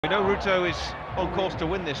We know Ruto is on course to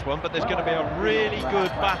win this one, but there's going to be a really good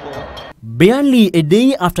battle. Barely a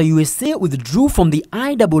day after USA withdrew from the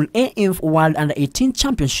IAAF World Under-18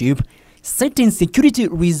 Championship, citing security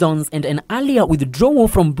reasons and an earlier withdrawal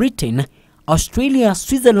from Britain, Australia,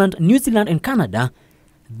 Switzerland, New Zealand and Canada,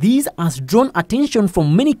 this has drawn attention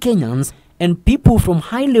from many Kenyans and people from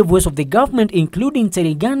high levels of the government, including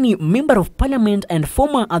Cherengany Member of Parliament and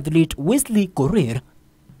former athlete Wesley Korir.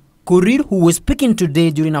 Korir, who was speaking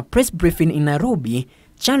today during a press briefing in Nairobi,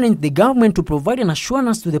 challenged the government to provide an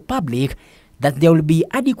assurance to the public that there will be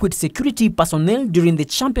adequate security personnel during the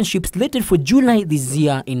championship slated for July this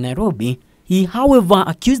year in Nairobi. He, however,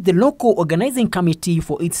 accused the local organizing committee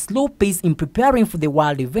for its slow pace in preparing for the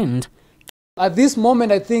world event. At this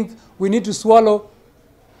moment, I think we need to swallow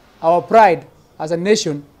our pride as a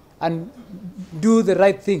nation and do the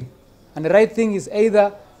right thing. And the right thing is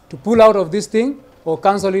either to pull out of this thing or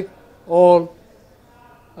cancel it, or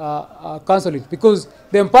cancel it. Because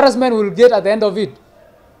the embarrassment we'll get at the end of it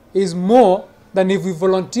is more than if we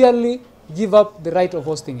voluntarily give up the right of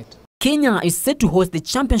hosting it. Kenya is set to host the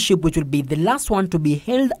championship, which will be the last one to be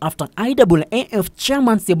held after IAAF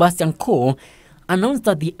Chairman Sebastian Coe announced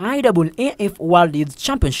that the IAAF World Youth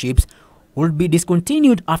Championships will be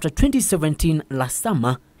discontinued after 2017 last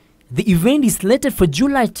summer. The event is slated for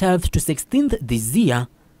July 12th to 16th this year.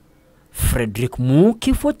 Frederick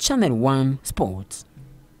Muki for Channel 1 Sports.